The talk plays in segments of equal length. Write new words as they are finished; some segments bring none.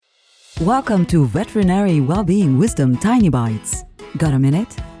Welcome to Veterinary Wellbeing Wisdom Tiny Bites. Got a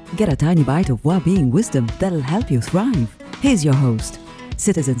minute? Get a tiny bite of well-being wisdom that'll help you thrive. Here's your host,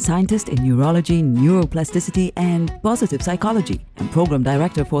 citizen scientist in neurology, neuroplasticity, and positive psychology, and program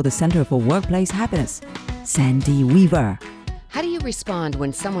director for the Center for Workplace Happiness, Sandy Weaver. How do you respond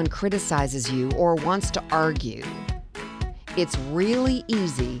when someone criticizes you or wants to argue? It's really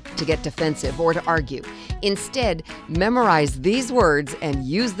easy to get defensive or to argue. Instead, memorize these words and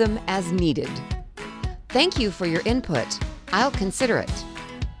use them as needed. Thank you for your input. I'll consider it.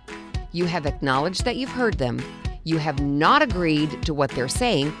 You have acknowledged that you've heard them. You have not agreed to what they're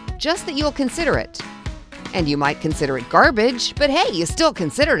saying, just that you'll consider it. And you might consider it garbage, but hey, you still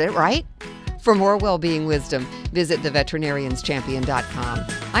considered it, right? For more well-being wisdom, visit theveterinarianschampion.com.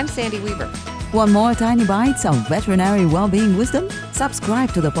 I'm Sandy Weaver. Want more tiny bites of veterinary well-being wisdom?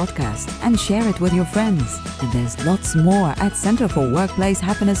 Subscribe to the podcast and share it with your friends. And there's lots more at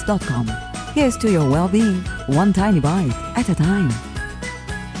centerforworkplacehappiness.com. Here's to your well-being, one tiny bite at a time.